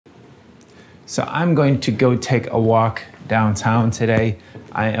So I'm going to go take a walk downtown today.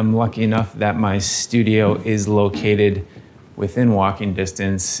 I am lucky enough that my studio is located within walking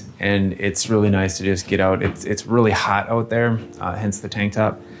distance, and it's really nice to just get out. It's really hot out there, hence the tank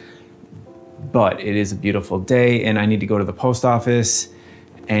top. But it is a beautiful day, and I need to go to the post office,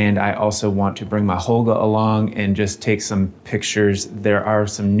 and I also want to bring my Holga along and just take some pictures. There are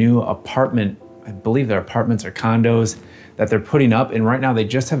some new I believe they're apartments or condos that they're putting up, and right now they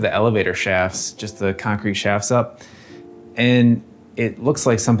just have the elevator shafts, just the concrete shafts up. And it looks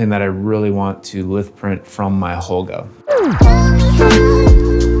like something that I really want to Lith print from my Holga.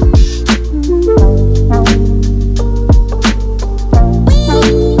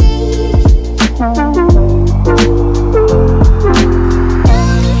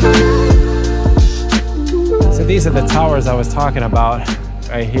 So these are the towers I was talking about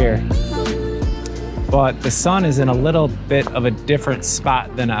right here. But the sun is in a little bit of a different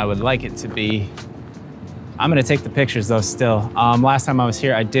spot than I would like it to be. I'm gonna take the pictures though still. Last time I was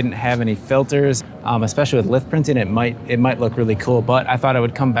here, I didn't have any filters, especially with Lith printing. It might look really cool, but I thought I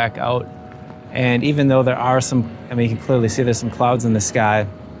would come back out. And even though there are some, I mean, you can clearly see there's some clouds in the sky,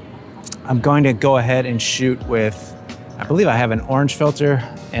 I'm going to go ahead and shoot with, I believe I have an orange filter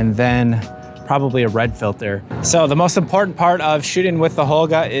and then probably a red filter. So the most important part of shooting with the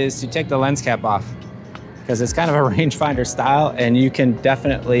Holga is to take the lens cap off, because it's kind of a rangefinder style, and you can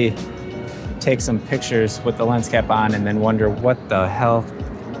definitely take some pictures with the lens cap on and then wonder what the hell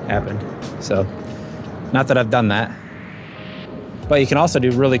happened. So, not that I've done that, but you can also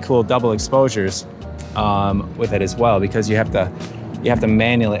do really cool double exposures with it as well, because you have to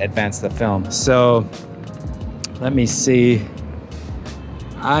manually advance the film. So, let me see.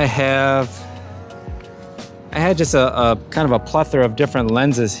 I had just a kind of a plethora of different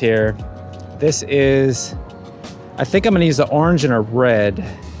lenses here. This is, I think I'm gonna use the orange and a red.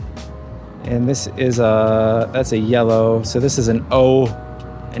 And this is that's a yellow. So this is an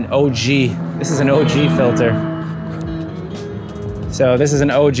OG. This is an OG filter. So this is an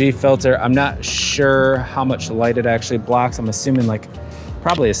OG filter. I'm not sure how much light it actually blocks. I'm assuming like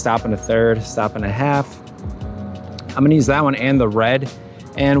probably a stop and a third, stop and a half. I'm gonna use that one and the red.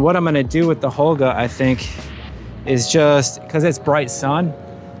 And what I'm gonna do with the Holga, I think, is just, because it's bright sun,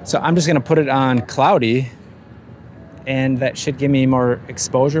 so I'm just gonna put it on cloudy, and that should give me more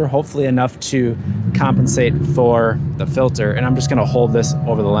exposure, hopefully enough to compensate for the filter. And I'm just gonna hold this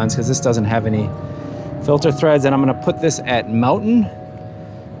over the lens because this doesn't have any filter threads. And I'm gonna put this at mountain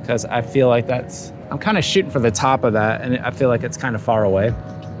because I feel like I'm kind of shooting for the top of that, and I feel like it's kind of far away.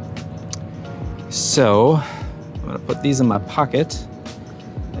 So I'm gonna put these in my pocket.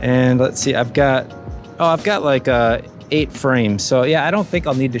 And let's see, I've got like 8 frames. So yeah, I don't think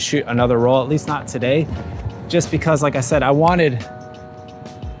I'll need to shoot another roll, at least not today. Just because, like I said, I wanted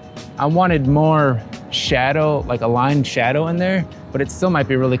more shadow, like a line shadow in there, but it still might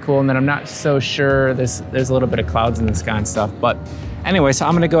be really cool. And then I'm not so sure, there's a little bit of clouds in the sky and stuff. But anyway, so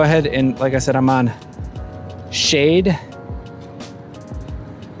I'm gonna go ahead and, like I said, I'm on shade,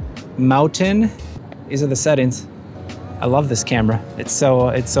 mountain. These are the settings. I love this camera. It's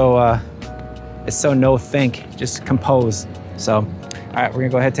so no think, just compose. So, all right, we're gonna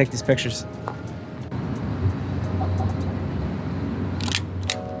go ahead and take these pictures.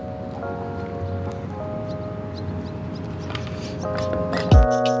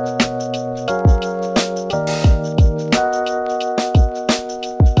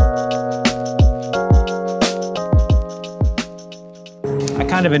 I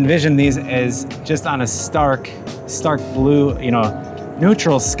kind of envision these as just on a stark blue,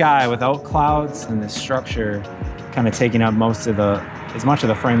 neutral sky without clouds, and the structure kind of taking up as much of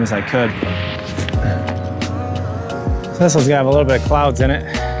the frame as I could. So this one's gonna have a little bit of clouds in it,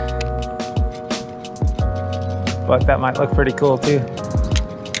 but that might look pretty cool too.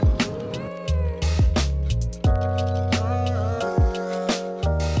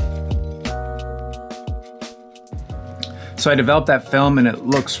 So I developed that film and it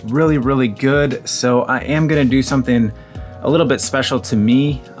looks really, really good. So I am gonna do something a little bit special to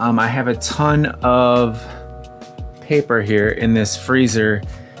me. I have a ton of paper here in this freezer,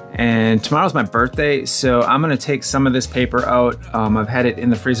 and tomorrow's my birthday, so I'm gonna take some of this paper out. I've had it in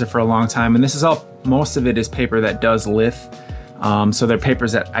the freezer for a long time, and most of it is paper that does Lith. So they're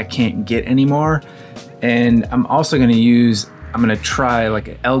papers that I can't get anymore. And I'm also gonna try like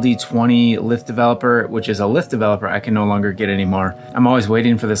an LD20 Lith developer, which is a Lith developer I can no longer get anymore. I'm always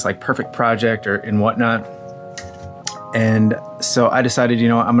waiting for this like perfect project and whatnot. And so I decided,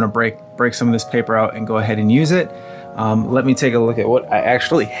 I'm gonna break some of this paper out and go ahead and use it. Let me take a look at what I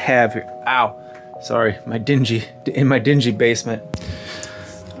actually have here. Ow, sorry, in my dingy basement.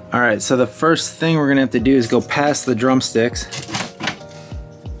 All right, so the first thing we're gonna have to do is go past the drumsticks.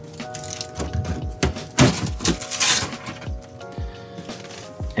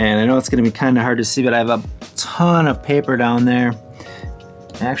 And I know it's gonna be kind of hard to see, but I have a ton of paper down there.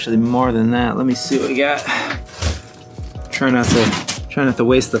 Actually, more than that. Let me see what we got. Try not to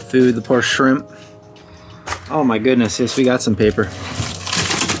waste the food, the poor shrimp. Oh my goodness, yes, we got some paper.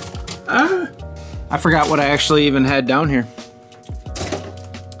 I forgot what I actually even had down here.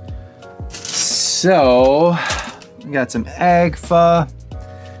 So, we got some Agfa,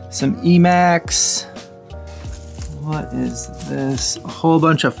 some Emacs. What is this? A whole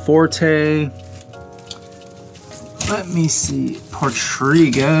bunch of Forte. Let me see,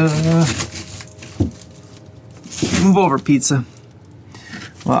 Portriga. Move over, pizza.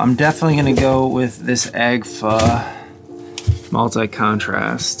 Well, I'm definitely gonna go with this Agfa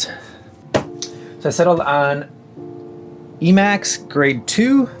multi-contrast. So I settled on Emacs grade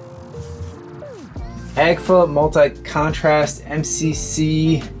 2, Agfa multi-contrast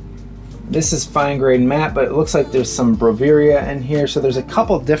MCC. This is fine grade matte, but it looks like there's some Broveria in here. So there's a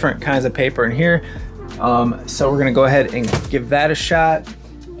couple different kinds of paper in here. So we're gonna go ahead and give that a shot.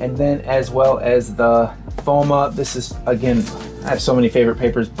 And then as well as the Foma. This is, again, I have so many favorite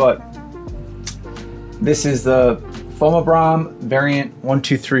papers, but this is the Foma Brom variant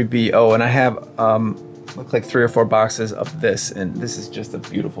 123BO, and I have look like 3 or 4 boxes of this, and this is just a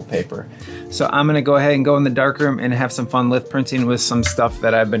beautiful paper. So I'm gonna go ahead and go in the darkroom and have some fun Lith printing with some stuff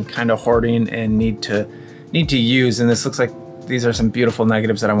that I've been kind of hoarding and need to use, and this looks like these are some beautiful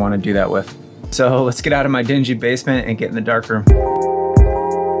negatives that I want to do that with. So let's get out of my dingy basement and get in the darkroom.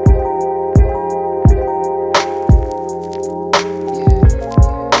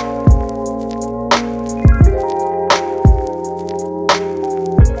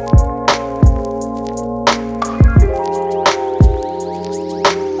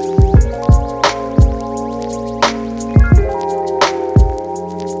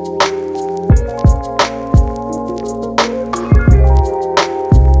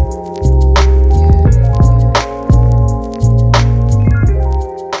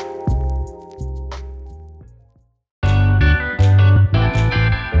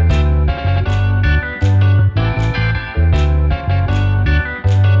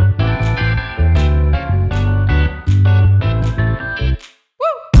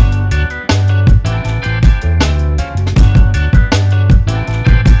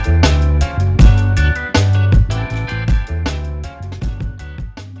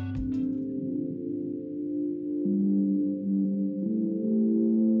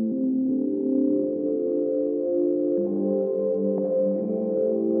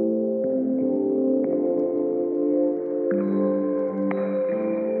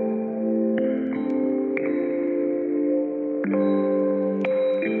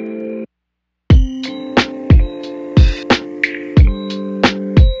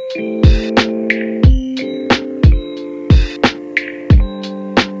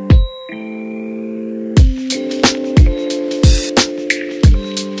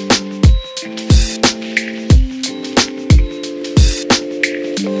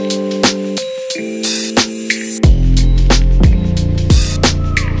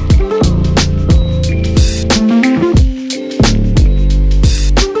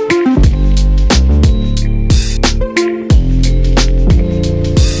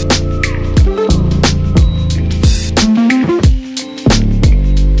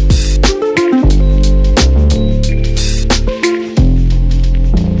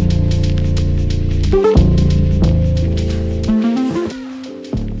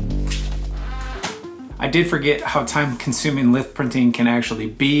 I did forget how time consuming Lith printing can actually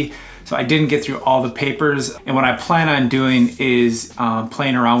be. So I didn't get through all the papers, and what I plan on doing is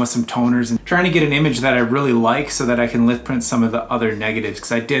playing around with some toners and trying to get an image that I really like so that I can Lith print some of the other negatives,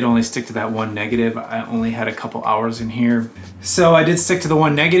 because I did only stick to that one negative. I only had a couple hours in here. So I did stick to the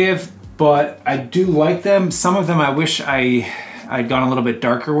one negative, but I do like them. Some of them I wish I'd gone a little bit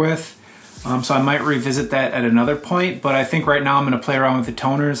darker with. So I might revisit that at another point, but I think right now I'm gonna play around with the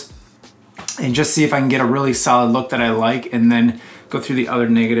toners and just see if I can get a really solid look that I like, and then go through the other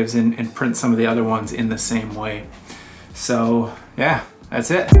negatives and print some of the other ones in the same way. So yeah,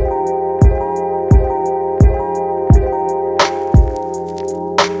 that's it.